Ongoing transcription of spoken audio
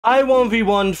I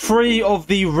 1v1'd 3 of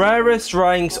the rarest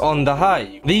ranks on the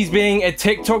Hive, these being a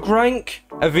TikTok rank,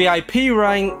 a VIP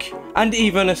rank, and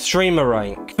even a streamer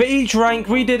rank. For each rank,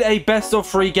 we did a best of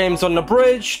 3 games on the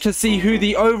bridge to see who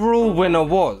the overall winner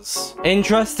was.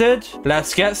 Interested?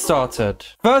 Let's get started.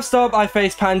 First up, I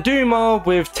faced Panduma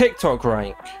with TikTok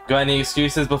rank. Got any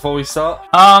excuses before we start?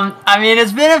 I mean,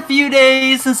 it's been a few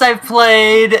days since I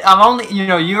played. I'm only,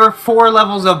 you're 4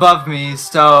 levels above me,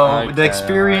 so Okay, the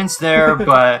experience there,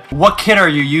 but what kit are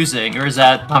you using, or is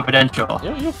that confidential?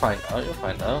 You'll find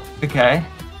out, Okay.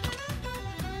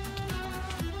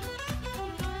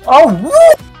 Oh, woo!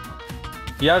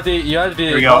 You have the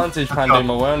advantage,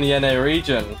 Panduma. We're on the NA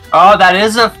region. Oh, that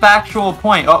is a factual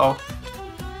point. Uh-oh.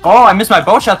 Oh, I missed my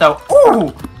bow shot, though.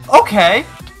 Ooh, okay.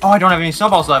 Oh, I don't have any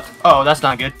snowballs left. Oh, that's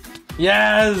not good.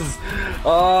 Yes!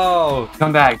 Oh!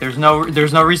 Come back. There's no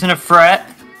reason to fret.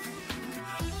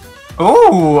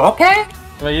 Ooh, okay.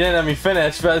 Well, you didn't let me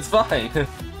finish, but it's fine.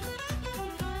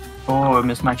 Oh, I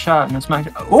missed my shot.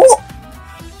 Ooh!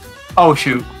 Oh,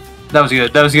 shoot. That was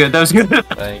good. That was good.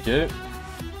 Thank you.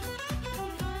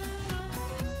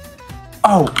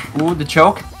 Oh, ooh, the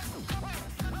choke.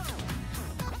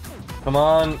 Come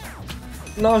on.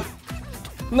 No.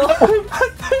 No.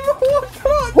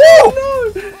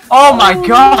 Oh my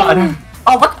god.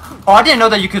 Oh, what? Oh, I didn't know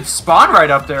that you could spawn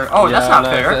right up there. Oh, yeah, that's not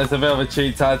fair. It's a bit of a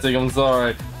cheat tactic. I'm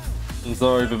sorry. I'm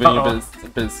sorry for being a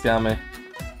bit scammy.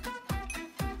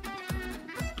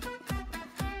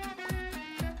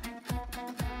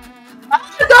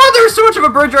 No, there's so much of a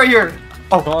bridge right here.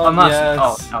 Oh, on, I'm not.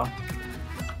 yes. Oh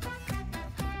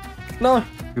No.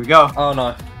 Here we go. Oh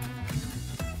no.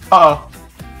 Uh-oh.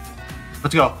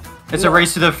 Let's go. It's a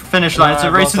race to the finish line. It's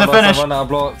a race to the finish. I run out of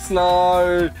blocks.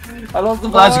 No. I lost the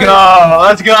ball. Let's go.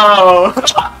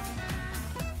 Let's go.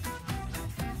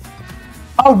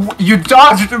 Oh, you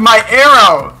dodged my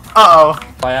arrow. Uh-oh.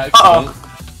 By accident.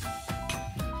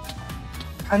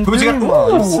 And who's gonna?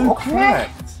 Ooh, so okay.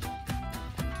 correct.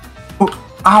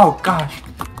 Oh gosh.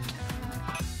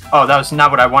 Oh, that was not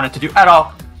what I wanted to do at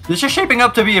all. This is shaping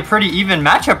up to be a pretty even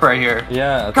matchup right here.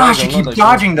 Yeah. Gosh, you keep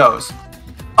dodging those.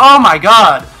 Oh my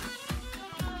god.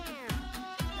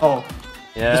 Oh.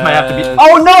 Yeah. This might have to be.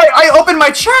 Oh no! I opened my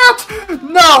chat.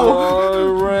 No.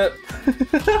 Oh, rip.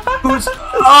 Who's?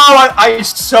 Oh, I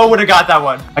so would have got that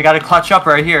one. I got to clutch up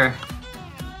right here.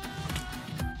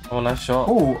 Oh, nice shot.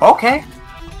 Oh, okay.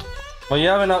 Well, you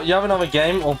have another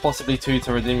game, or possibly 2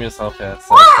 to redeem yourself here.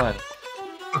 So it's fine.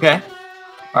 Okay.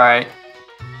 All right.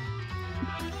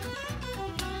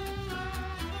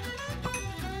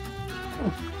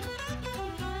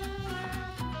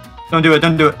 Don't do it.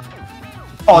 Don't do it.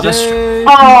 Oh, this.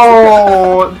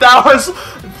 Oh, that was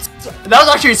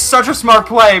actually such a smart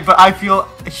play, but I feel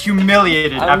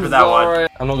humiliated after that one.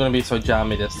 I'm not gonna be so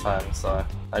jammy this time, so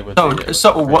I would.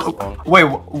 Wait,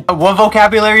 what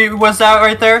vocabulary was that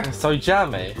right there? So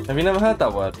jammy. Have you never heard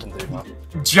that word, Panduma?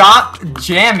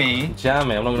 Jammy.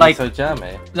 Jammy. I'm not gonna be so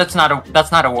jammy. That's not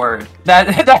a word.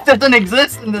 That doesn't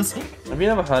exist in this. Have you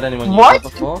never heard anyone use that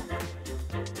before?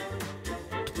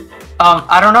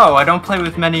 I don't know. I don't play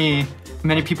with many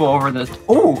people over this.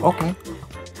 Oh, okay.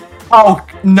 Oh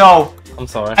no. I'm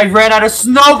sorry. I ran out of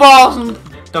snowballs. And...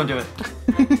 Don't do it.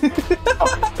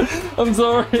 I'm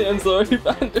sorry,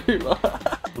 Panduma.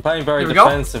 I'm playing very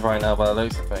defensive right now by the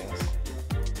looks of things.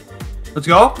 Let's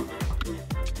go.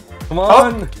 Come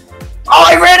on. Oh,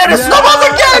 I ran out of snowballs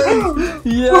again!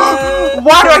 Yeah.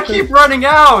 Why do I keep running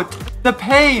out? The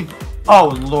pain.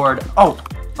 Oh lord. Oh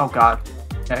god.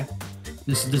 Okay.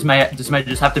 This might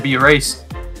just have to be a race.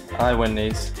 I win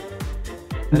these.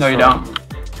 No, you don't.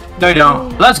 No, you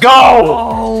don't. Let's go!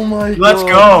 Oh my god. Let's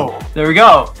go. There we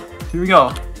go. Here we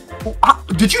go. Oh,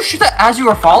 did you shoot that as you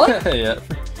were falling? Yeah.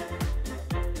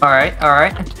 Alright,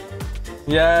 alright.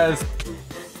 Yes.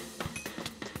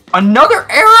 Another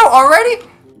arrow already?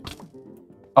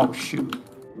 Oh shoot.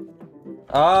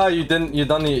 Ah, you done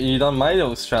my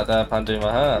little strat there,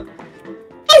 Panduma, huh?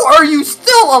 How are you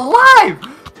still alive?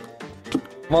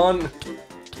 Come on.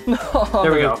 No.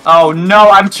 There we go. Oh no,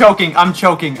 I'm choking.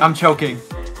 Okay.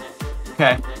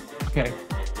 Okay.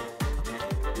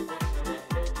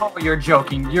 Oh, you're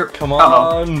joking. You're. Come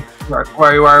on.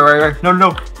 Where?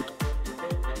 No.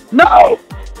 No!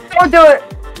 Don't do it!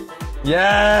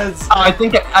 Yes! Oh, I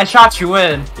think I shot you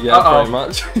in. Yeah, pretty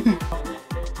much.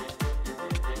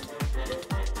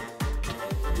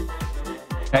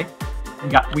 Okay.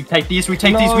 We take these. We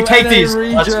take these.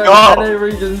 Region, Let's go. NA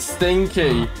region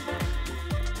stinky.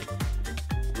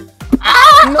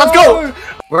 Ah! No! Let's go.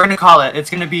 We're gonna call it. It's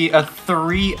gonna be a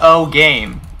 3-0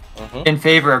 game. in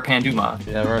favor of Panduma.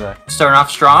 Yeah, really. Starting off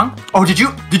strong. Oh, did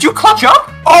you clutch up?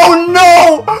 Oh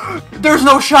no! There's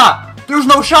no shot. There's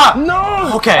no shot.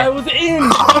 No. Okay. I was in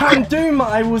Panduma.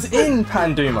 I was in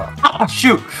Panduma. Ah,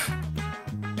 shoot.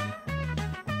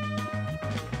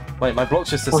 Wait, my block's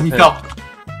just Oh, he disappeared. fell.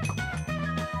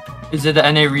 Is it the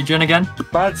NA region again?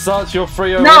 Bad starts, you're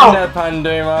free in No! there,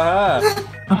 Panduma.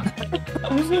 Huh?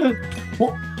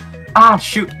 Ah,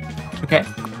 shoot. Okay.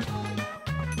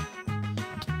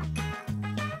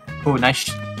 Oh, nice.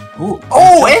 Ooh.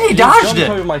 Oh, and he dodged jumped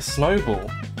over it. my snowball.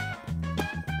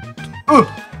 Ooh.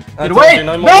 I Get told away. you,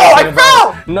 No, more I messing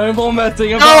about. fell. No more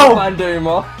messing about,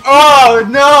 Panduma. Oh,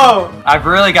 no. I've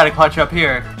really got to clutch up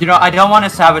here. You know, I don't want to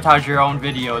sabotage your own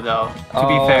video, though, to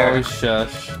be fair. Oh,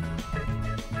 shush.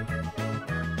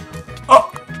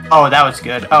 Oh. Oh, that was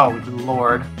good. Oh,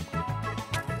 Lord.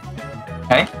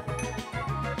 Okay.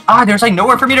 Ah, there's like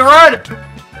nowhere for me to run.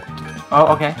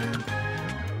 Oh, okay.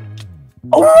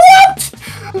 Oh, what?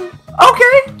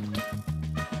 Okay.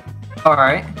 All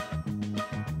right.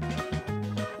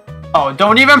 Oh,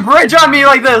 don't even bridge on me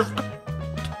like this.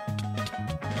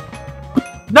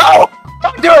 No!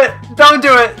 Don't do it! Don't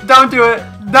do it! Don't do it!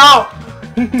 No!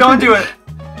 Don't do it!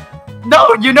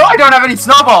 No, you know I don't have any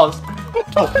snowballs!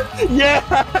 Yeah!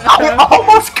 I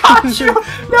almost got you!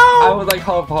 I No! was like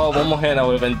half heart, one more hit and I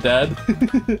would have been dead.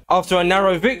 After a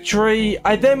narrow victory,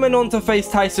 I then went on to face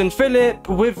TysonPhilip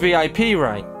with VIP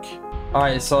rank.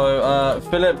 Alright, so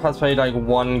Philip has played like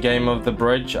one game of the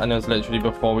bridge and it was literally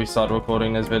before we started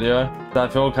recording this video. So I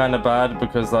feel kind of bad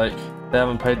because like they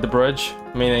haven't played the bridge,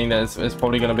 meaning that it's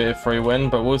probably going to be a free win,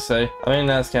 but we'll see. I mean,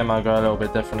 next game I'll go a little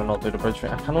bit different and not do the bridge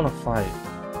thing. I kind of want to fight.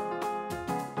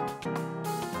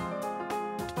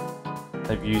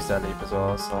 They've used that leap as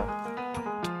well, so.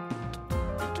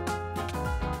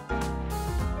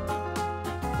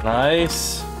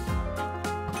 Nice.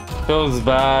 Feels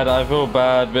bad, I feel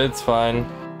bad, but it's fine.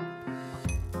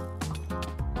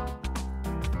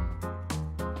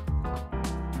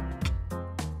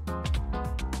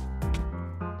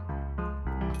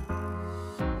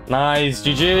 Nice,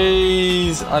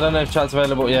 GG's. I don't know if chat's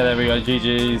available. Yeah, there we go.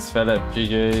 GG's, Philip.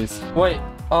 GG's. Wait.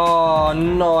 Oh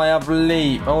no, I have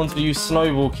leap. I wanted to use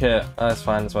snowball kit. That's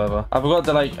fine, it's whatever. I forgot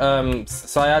that like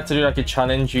so I had to do like a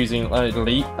challenge using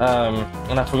leap.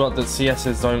 And I forgot that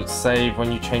CSs don't save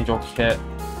when you change your kit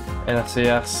in a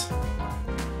CS.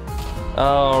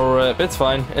 Oh rip, it's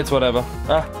fine. It's whatever.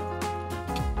 Ah.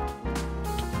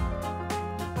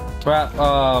 Crap.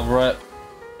 Oh rip.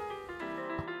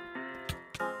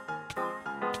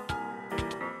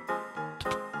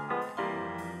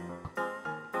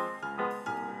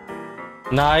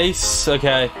 Nice.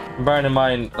 Okay. Bearing in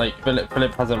mind, like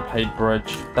Philip hasn't played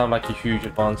bridge. That like a huge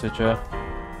advantage here.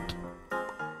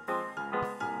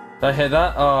 Did I hit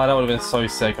that? Oh, that would have been so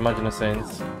sick. Imagine the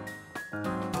scenes.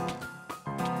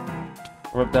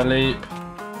 Rip that leap.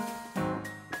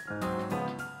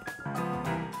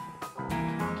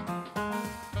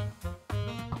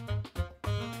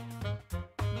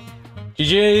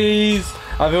 GG's.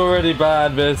 I feel really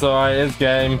bad, but it's alright, it's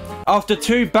game. After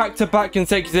two back-to-back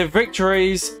consecutive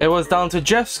victories, it was down to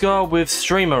Jeffska with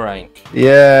streamer rank.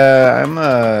 Yeah, I'm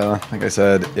like I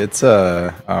said, it's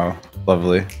oh,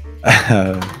 lovely.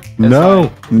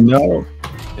 No.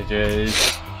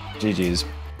 GG's. GG's.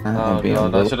 Oh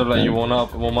god, I should have let you warm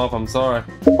up, I'm sorry.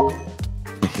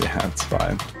 Yeah, it's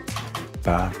fine.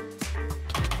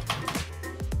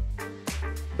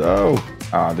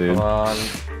 Oh, dude. Come on.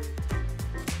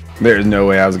 There's no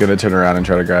way I was gonna turn around and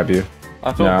try to grab you.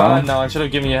 I feel bad now. I should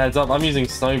have given you a heads up. I'm using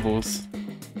snowballs.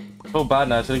 I feel bad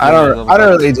now. I don't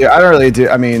really do.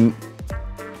 I mean,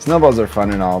 snowballs are fun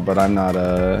and all, but I'm not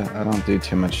I don't do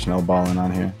too much snowballing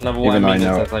on here. No, but what even I mean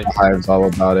though I know is that, like, Hive's all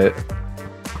about it.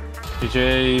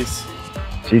 GG's.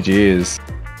 GG's.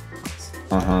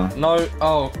 No.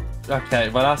 Oh. Okay.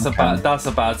 But that's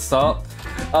a bad start.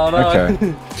 Oh no.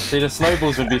 Okay. See, the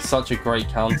snowballs would be such a great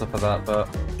counter for that, but.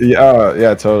 Yeah.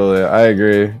 Yeah. Totally. I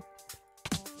agree.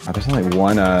 Oh, there's only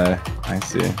one. I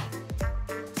see.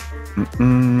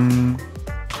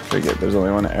 Forget. There's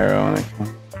only one arrow on it.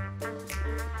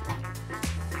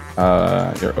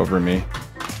 You're over me.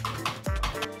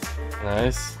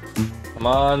 Nice. Come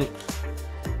on.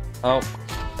 Oh.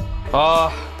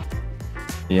 Oh.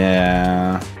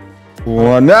 Yeah.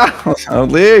 One. No.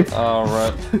 Don't leave. Oh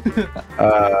right.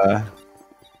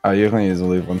 Oh, you can use a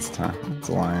leave once a time. It's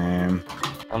lame.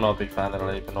 I'm not a big fan of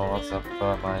leap and all that stuff,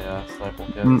 but my snowball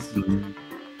kits.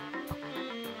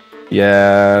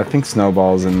 Yeah, I think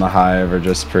snowballs in the Hive are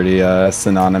just pretty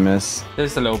synonymous.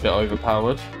 Just a little bit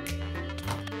overpowered.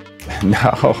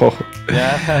 No.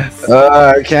 Yes.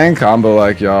 I can combo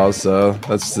like y'all, so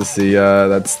let's just see.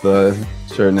 That's the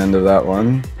certain end of that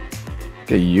one.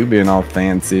 Okay, you being all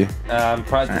fancy. I'm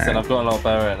practicing. I've got a lot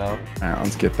better at now. Alright,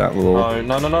 let's get that little. Oh,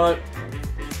 no, no, no.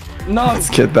 No! Let's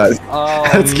get that. Oh,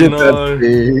 Let's get no.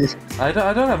 that speed. I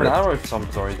don't have an arrow for some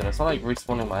reason. It's not like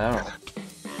respawning my arrow.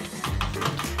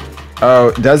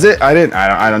 Oh, does it? I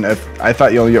don't know. I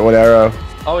thought you only get one arrow.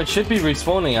 Oh, it should be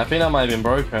respawning. I think that might have been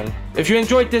broken. If you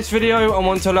enjoyed this video and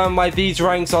want to learn why these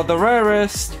ranks are the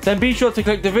rarest, then be sure to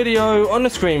click the video on the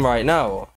screen right now.